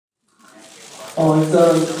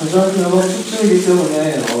일단 가장 큰 음악 축제이기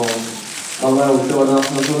때문에 아마 올 때마다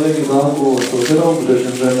항상 설레기도 하고 또 새로운 무대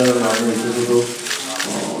등장을 많이 해주셔도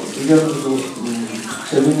준비하면서도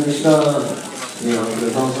재밌는 시간이에요.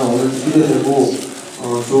 그래서 항상 오늘 기대되고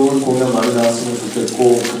좋은 공연 많이 나왔으면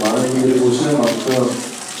좋겠고 많은 분들이 보시는 만큼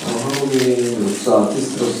한국인으로서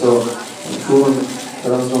아티스트로서 좋은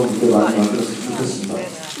자랑스러운 무대 많이 만들었으면 좋겠습니다.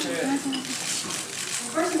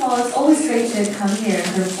 First of all, it's always great to come here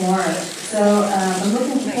and perform. So I'm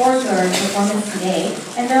looking forward to our performance today.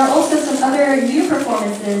 And there are also some other new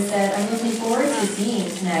performances that I'm looking forward to seeing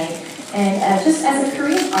tonight. And just as a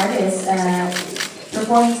Korean artist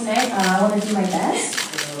performing tonight, I want to do my best.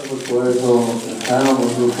 좋아해서 다양한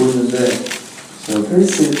모습을 보이는데 제가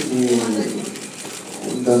페이스이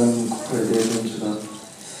온다는 곡에 대해서는 제가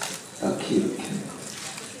딱히 이렇게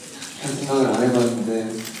잘 생각을 안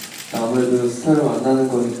해봤는데 아무래도 스타를 만나는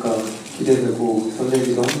거니까 기대되고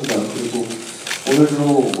설레기도 합니다. 그리고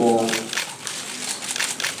오늘도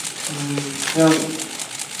그냥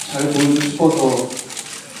잘 보이고 싶어서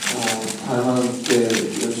다양한 게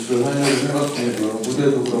연출을 하려고 생각 중이고요.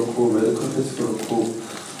 무대도 그렇고 레드카펫도 그렇고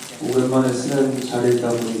오랜만에 쓰는 자리이다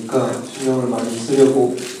보니까 신경을 많이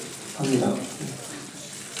쓰려고 합니다.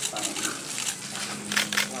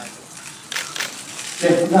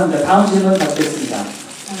 네, 감사합니다. 다음 질문 받겠습니다.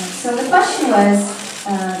 So the question was,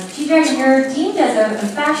 TJ, you're deemed as a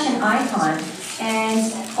fashion icon,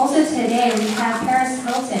 and also today we have Paris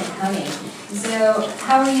Hilton coming. So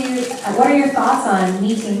what are your thoughts on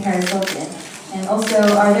meeting Paris Hilton? And also,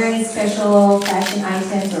 are there any special fashion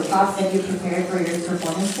items or props that you prepared for your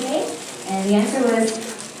performance today? And the answer was,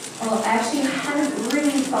 well, actually, I haven't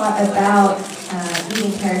really thought about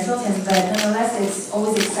meeting Paris Hilton, but nonetheless, it's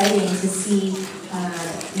always exciting to see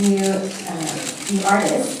new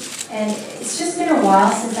artists. And it's just been a while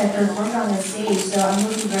since I performed on the stage, so I'm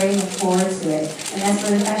looking very much forward to it. And as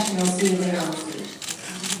for the fashion, you'll see later on the stage.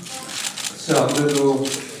 아무래도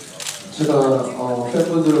제가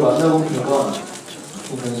팬분들을 만나본 결과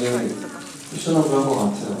굉장히 패셔너블한 것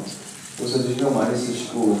같아요. 옷에 신경 많이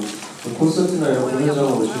쓰시고 콘서트나 이런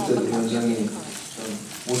공연장을 오실 때도 굉장히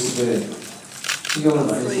모습에 신경을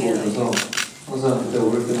많이 쓰고 오셔서 항상 무대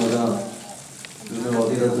오를 때마다 눈을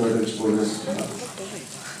어디다 둬야 될지 모르겠습니다.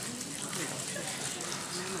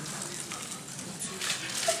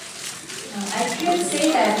 I can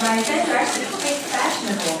say that my fans are actually quite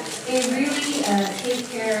fashionable. They really take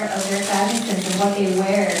care of their fashion sense and what they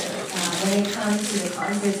wear when they come to the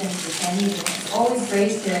concerts and to the venues. It's always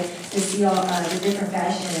great to see all the different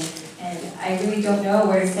fashion, and I really don't know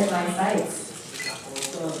where to set my sights.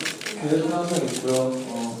 계획은 항상 있고요.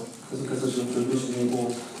 계속해서 지금 준비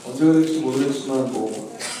중이고 언제가 될지 모르겠지만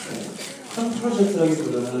큰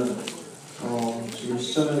프로젝트라기보다는 지금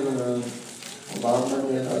시점에서는 마음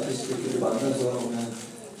맞는 아티스트들끼리 만나서 그냥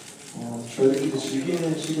저희들끼리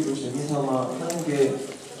즐기는 식으로 재미삼아 하는 게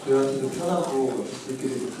저희한테도 편하고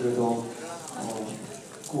아티스트들끼리 그래도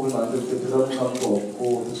곡을 만들 때 부담감도 없고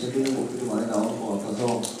더 재밌는 곡들이 많이 나오는 것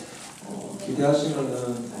같아서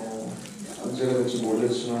기대하시면은 언제가 될지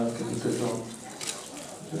모르겠지만 계속해서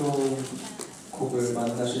새로운 곡을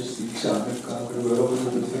만나실 수 있지 않을까, 그리고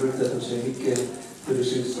여러분들도 들을 때 더 재밌게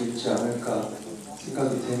들으실 수 있지 않을까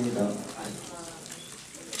생각이 됩니다.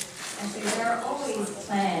 Actually, there are always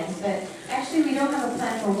plans, but actually we don't have a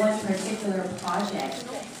plan for one particular project.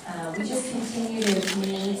 We just continue to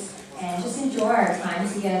meet and just enjoy our time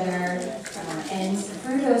together. And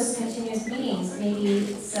through those continuous meetings,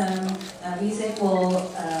 maybe some music will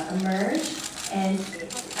emerge. And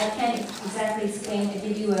I can't exactly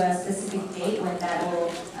give you a specific date when that will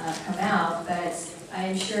come out, but I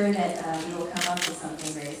am sure that we will come up with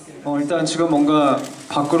something very soon. 일단 지금 뭔가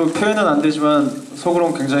밖으로 표현은 안 되지만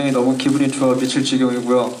속으로는 굉장히 너무 기분이 좋아 미칠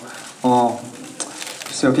지경이고요.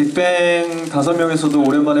 글쎄요, 빅뱅 5명에서도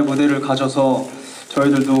오랜만에 무대를 가져서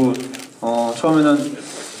저희들도 처음에는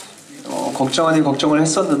걱정 아닌 걱정을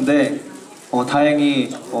했었는데 다행히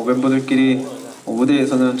멤버들끼리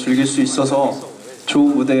무대에서는 즐길 수 있어서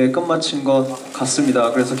좋은 무대에 끝마친 것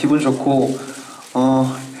같습니다. 그래서 기분 좋고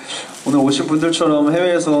오늘 오신 분들처럼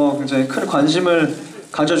해외에서 굉장히 큰 관심을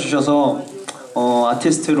가져주셔서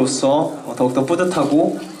아티스트로서 더욱더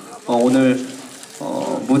뿌듯하고 오늘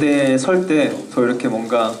무대에 설 때 더 이렇게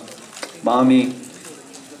뭔가 마음이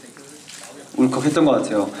울컥했던 것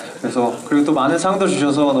같아요. 그래서 그리고 또 많은 상도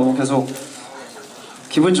주셔서 너무 계속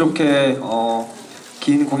기분 좋게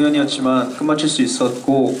긴 공연이었지만 끝마칠 수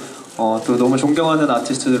있었고 또 너무 존경하는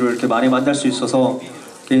아티스트들을 이렇게 많이 만날 수 있어서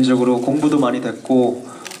개인적으로 공부도 많이 됐고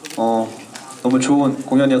너무 좋은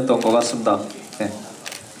공연이었던 것 같습니다. 네.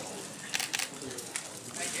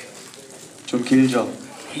 좀 길죠?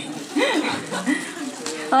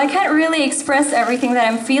 Well, I can't really express everything that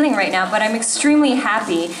I'm feeling right now, but I'm extremely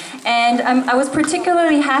happy. And I was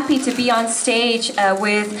particularly happy to be on stage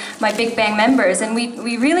with my Big Bang members, and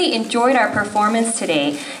we really enjoyed our performance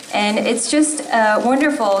today. And it's just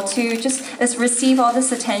wonderful to just receive all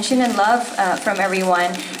this attention and love from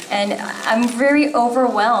everyone. And I'm very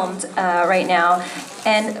overwhelmed right now.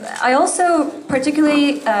 And I also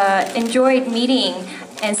particularly enjoyed meeting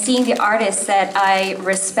and seeing the artists that I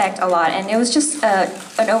respect a lot. And it was just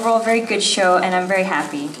an overall very good show, and I'm very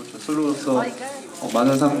happy. 솔로로서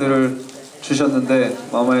많은 상들을 주셨는데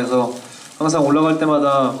마마에서 항상 올라갈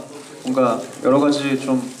때마다 뭔가 여러 가지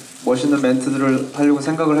좀 멋있는 멘트들을 하려고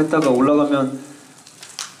생각을 했다가 올라가면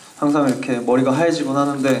항상 이렇게 머리가 하얘지곤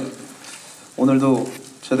하는데 오늘도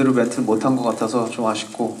제대로 멘트를 못한 것 같아서 좀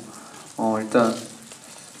아쉽고 일단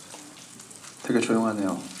되게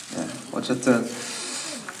조용하네요. 네, 어쨌든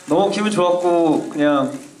너무 기분 좋았고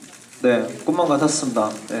그냥 네 꿈만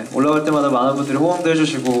같았습니다. 네, 올라갈 때마다 많은 분들이 호응도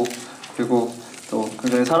해주시고 그리고 또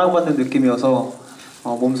굉장히 사랑받는 느낌이어서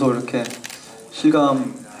몸소 이렇게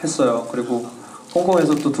실감했어요. 그리고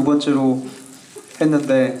홍콩에서 또 두 번째로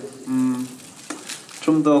했는데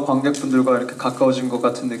좀 더 관객분들과 이렇게 가까워진 것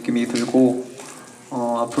같은 느낌이 들고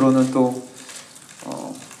앞으로는 또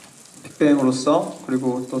빅뱅으로서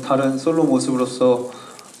그리고 또 다른 솔로 모습으로서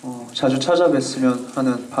자주 찾아뵀으면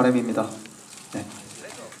하는 바람입니다. 네.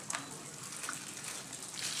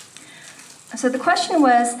 So the question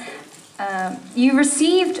was, you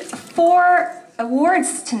received 4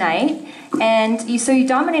 awards tonight, and so you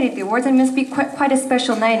dominated the awards, and it must be quite a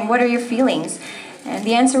special night, and what are your feelings? And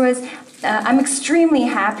the answer was, I'm extremely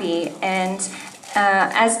happy, and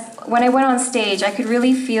when I went on stage, I could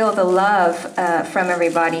really feel the love from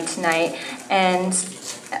everybody tonight, and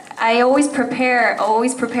I always prepare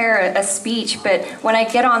a speech, but when I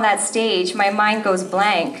get on that stage, my mind goes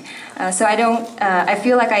blank. So I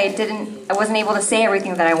feel like I wasn't able to say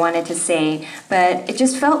everything that I wanted to say, but it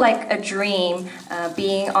just felt like a dream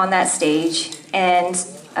being on that stage, and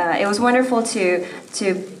it was wonderful to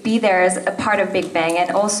be there as a part of Big Bang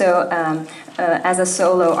and also as a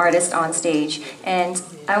solo artist on stage. And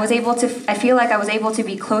I feel like I was able to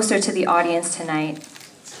be closer to the audience tonight.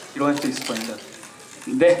 이런 수 있을 겁니다.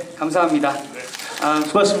 네, 감사합니다.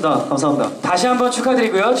 수고하셨습니다. 감사합니다. 다시 한번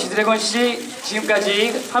축하드리고요. 지드래곤 씨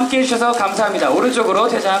지금까지 함께해 주셔서 감사합니다. 오른쪽으로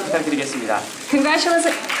퇴장 부탁드리겠습니다.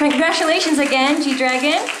 Congratulations again,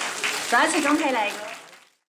 G-Dragon. 再次恭喜你。